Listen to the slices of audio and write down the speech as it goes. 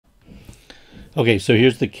Okay, so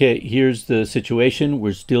here's the situation.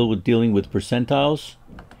 We're still dealing with percentiles,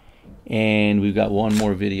 and we've got one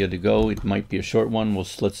more video to go. It might be a short one.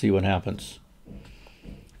 Let's see what happens.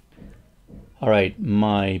 All right,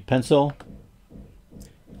 my pencil.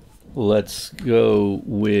 Let's go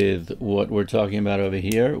with what we're talking about over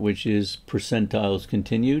here, which is percentiles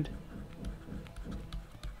continued.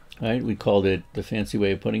 All right, we called it, the fancy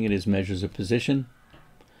way of putting it is measures of position.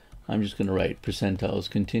 I'm just going to write percentiles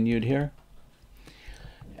continued here.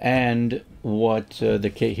 And what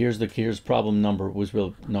here's problem number was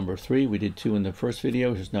real number 3. We did 2 in the first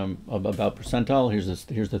video. Here's about percentile.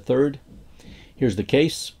 Here's the third. Here's the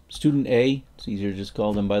case. Student A. It's easier to just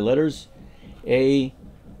call them by letters. A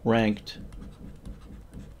ranked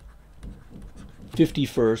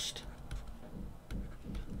 51st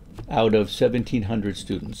out of 1,700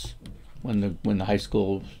 students when the high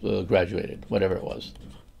school graduated, whatever it was.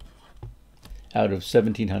 Out of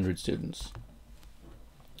 1,700 students.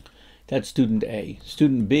 That's student A.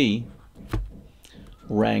 Student B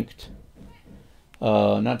ranked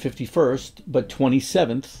not 51st, but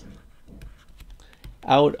 27th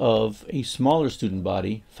out of a smaller student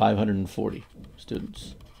body, 540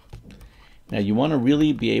 students. Now you want to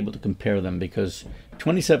really be able to compare them, because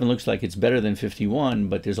 27 looks like it's better than 51,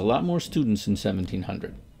 but there's a lot more students in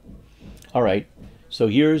 1,700. All right, so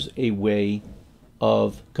here's a way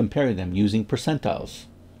of comparing them using percentiles.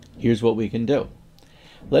 Here's what we can do.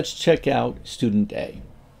 Let's check out student A.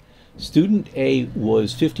 Student A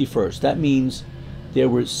was 51st. That means there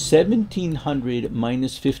were 1,700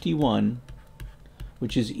 minus 51,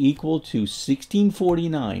 which is equal to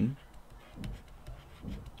 1,649,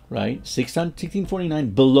 right? 1,649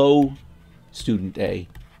 below student A,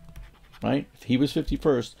 right? If he was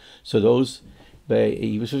 51st, so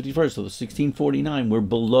he was 51st, so the 1,649 were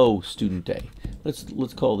below student A.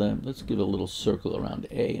 Let's call them, let's give a little circle around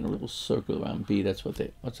A and a little circle around B. That's what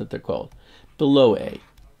they're called. Below A.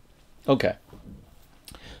 Okay.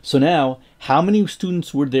 So now, how many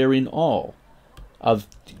students were there in all of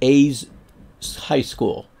A's high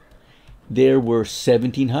school? There were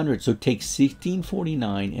 1,700. So take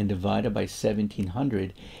 1,649 and divide it by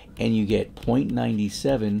 1,700, and you get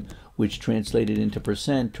 0.97, which translated into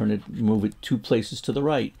percent, move it 2 places to the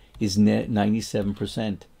right, is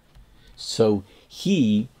 97%. So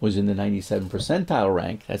he was in the 97 percentile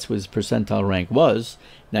rank. That's what his percentile rank was,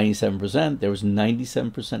 97%. There was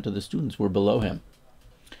 97% of the students were below him.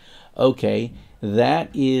 Okay, this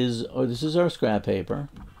is our scrap paper,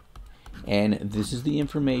 and this is the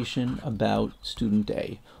information about student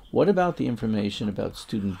A. What about the information about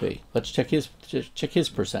student B? Let's check his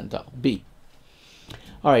percentile, B.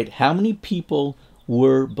 All right, how many people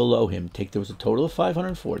were below him? There was a total of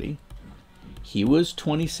 540. He was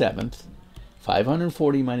 27th.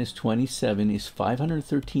 540 minus 27 is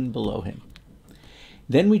 513 below him.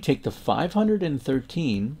 Then we take the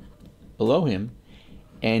 513 below him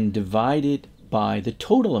and divide it by the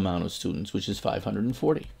total amount of students, which is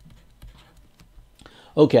 540.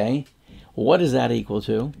 Okay, what is that equal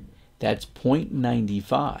to? That's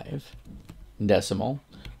 0.95 decimal,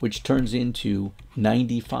 which turns into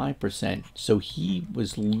 95%. So he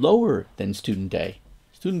was lower than student A.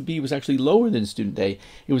 Student B was actually lower than student A.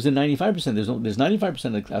 It was at 95%. There's 95%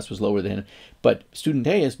 of the class was lower than him, but student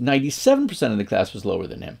A is 97% of the class was lower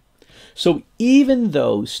than him. So even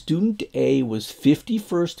though student A was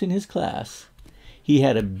 51st in his class, he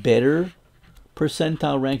had a better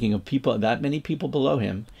percentile ranking of people, that many people below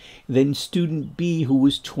him, than student B, who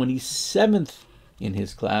was 27th in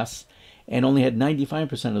his class and only had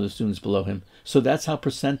 95% of the students below him. So that's how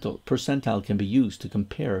percentile can be used to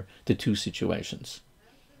compare the two situations.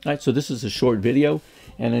 All right, so this is a short video,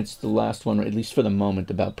 and it's the last one, at least for the moment,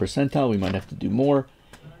 about percentile. We might have to do more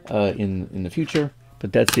in the future,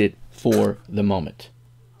 but that's it for the moment.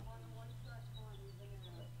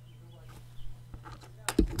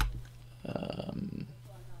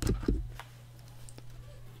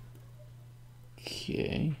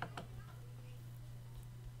 Okay.